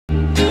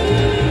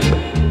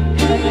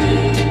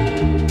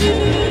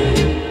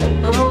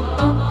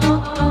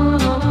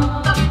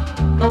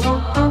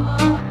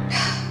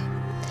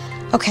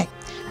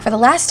For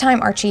the last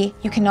time, Archie,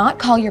 you cannot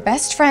call your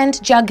best friend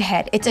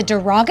Jughead. It's a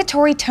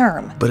derogatory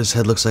term. But his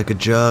head looks like a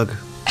jug.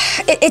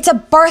 It's a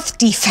birth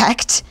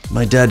defect.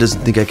 My dad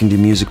doesn't think I can do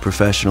music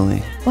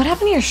professionally. What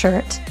happened to your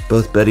shirt?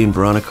 Both Betty and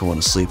Veronica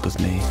want to sleep with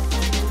me.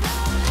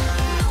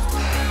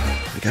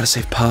 We gotta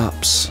save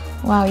Pops.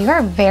 Wow, you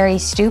are very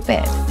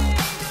stupid.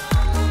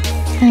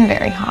 And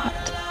very hot.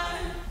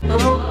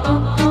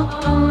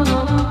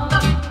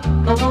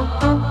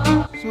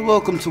 So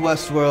welcome to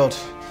Westworld,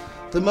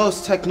 the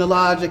most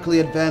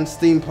technologically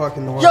advanced theme park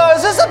in the world. Yo,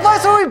 is this the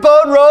place where we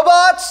bone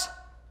robots?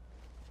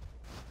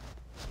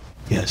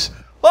 Yes.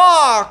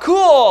 Ah,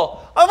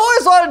 cool. I've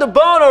always wanted to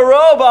bone a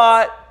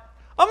robot.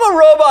 I'm a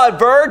robot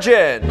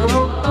virgin.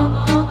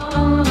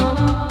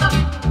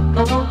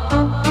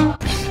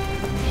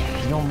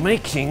 You're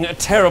making a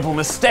terrible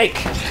mistake.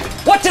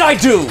 What did I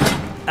do?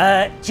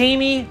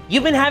 Jamie,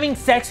 you've been having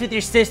sex with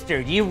your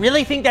sister. Do you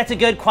really think that's a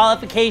good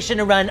qualification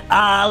to run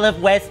all of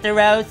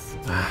Westeros?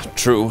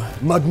 True.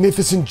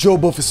 Magnificent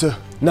job, officer.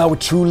 Now a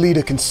true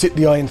leader can sit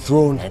the Iron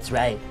Throne. That's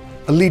right.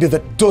 A leader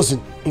that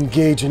doesn't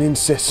engage in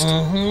incest.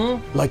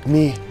 Like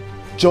me,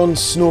 Jon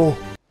Snow.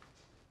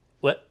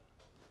 What?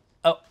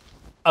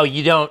 Oh,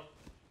 you don't.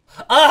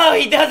 Oh,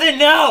 he doesn't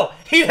know.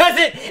 He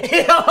doesn't.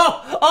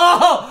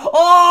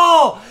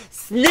 Oh,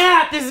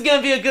 snap. This is going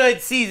to be a good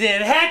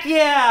season. Heck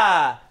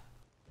yeah.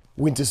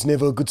 Winter's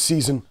never a good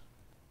season.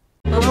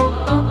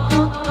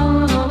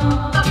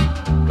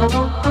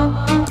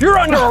 You're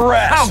under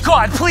arrest! Oh,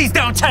 God, please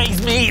don't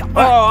tase me!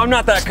 Oh, I'm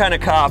not that kind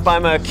of cop.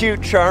 I'm a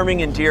cute,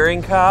 charming,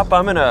 endearing cop.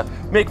 I'm gonna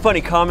make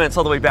funny comments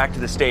all the way back to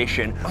the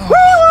station.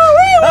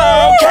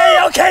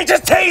 Okay,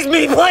 just tase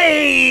me,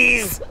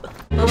 please!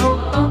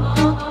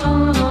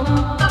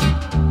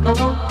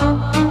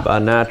 By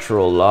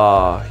natural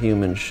law,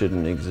 humans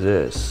shouldn't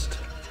exist.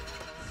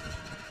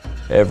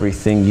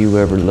 Everything you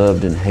ever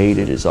loved and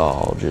hated is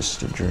all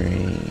just a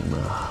dream.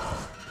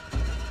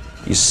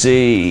 You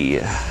see,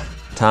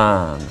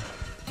 time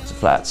is a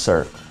flat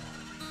circle.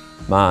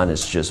 Mine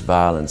is just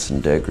violence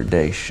and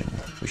degradation.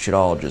 We should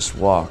all just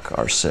walk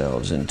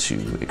ourselves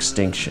into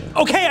extinction.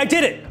 Okay, I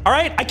did it, all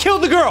right? I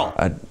killed the girl.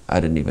 I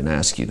didn't even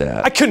ask you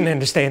that. I couldn't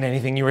understand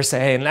anything you were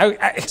saying. I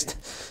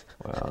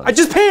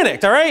just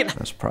panicked, all right?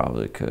 That's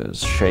probably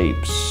because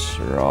shapes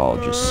are all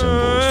just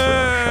symbols for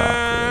our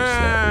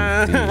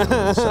chakras that we feel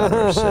inside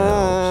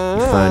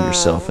ourselves. You find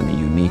yourself in a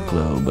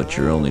Uniqlo, but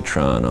you're only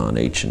trying on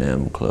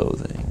H&M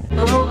clothing.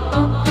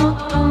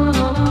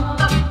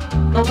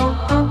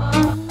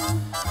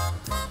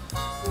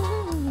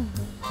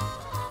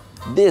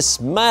 This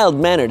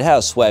mild-mannered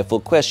housewife will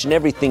question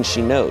everything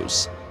she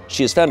knows.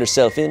 She has found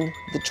herself in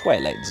the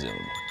Twilight Zone.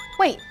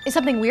 Wait, is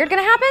something weird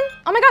gonna happen?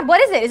 Oh my God, what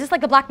is it? Is this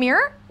like a Black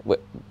Mirror?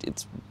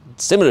 It's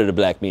similar to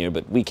Black Mirror,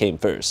 but we came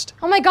first.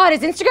 Oh my God, is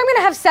Instagram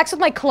gonna have sex with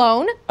my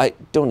clone? I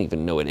don't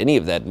even know what any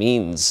of that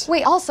means.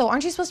 Wait, also,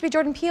 aren't you supposed to be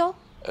Jordan Peele?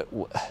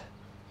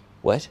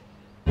 What?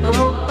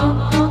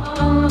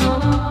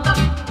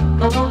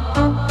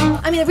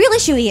 I mean, the real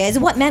issue here is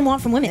what men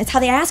want from women. It's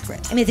how they ask for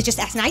it. I mean, if they just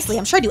ask nicely,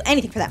 I'm sure I'd do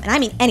anything for them, and I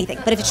mean anything.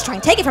 But if you just try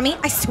and take it from me,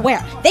 I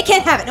swear, they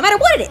can't have it, no matter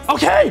what it is.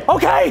 Okay.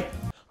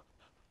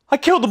 I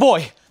killed the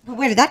boy. But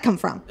where did that come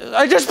from?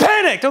 I just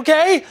panicked,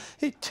 okay?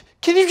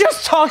 Can you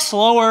just talk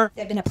slower? If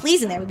there'd been a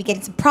please in there, we'd be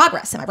getting some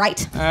progress, am I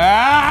right?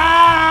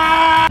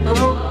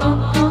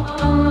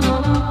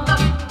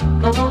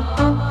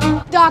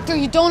 Doctor,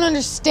 you don't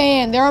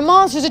understand. There are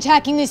monsters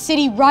attacking this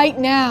city right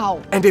now.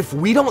 And if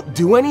we don't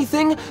do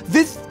anything,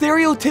 this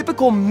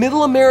stereotypical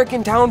middle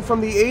American town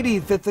from the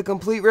 80s that's a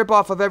complete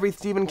ripoff of every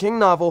Stephen King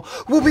novel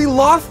will be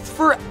lost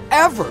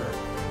forever.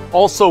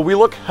 Also, we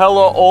look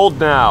hella old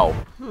now.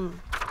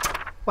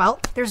 Well,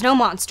 there's no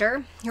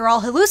monster. You're all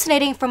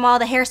hallucinating from all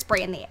the hairspray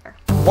in the air.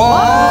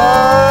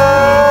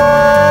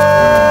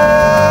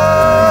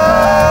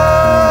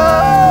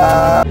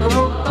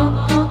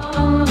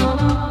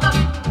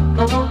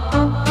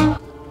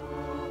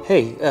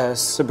 Hey,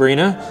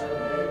 Sabrina.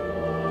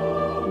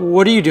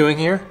 What are you doing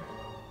here?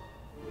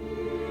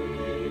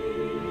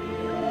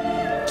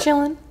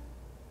 Chillin'.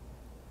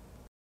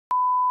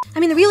 I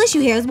mean, the real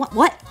issue here is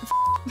what?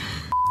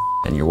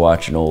 And you're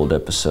watching old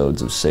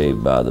episodes of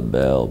Saved by the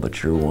Bell,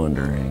 but you're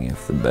wondering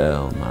if the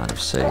bell might have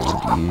saved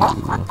you.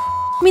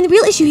 I mean, the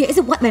real issue here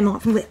isn't what men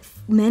want from women.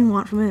 Men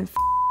want from women.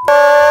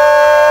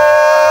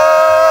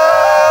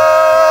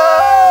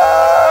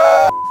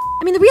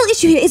 I mean, the real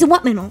issue here isn't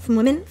what men want from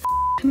women.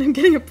 And I'm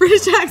getting a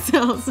British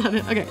accent all of a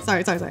sudden. Okay,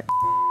 sorry.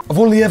 I've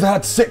only ever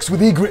had sex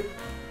with Ygritte.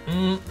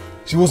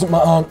 She wasn't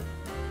my aunt.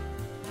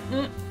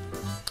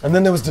 And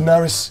then there was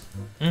Daenerys.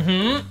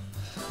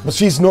 But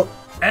she's not.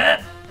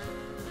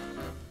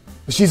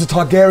 But she's a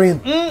Targaryen.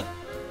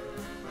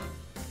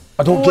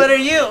 I don't get. What are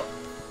you?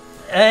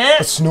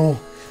 A Snow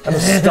and a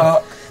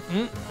Stark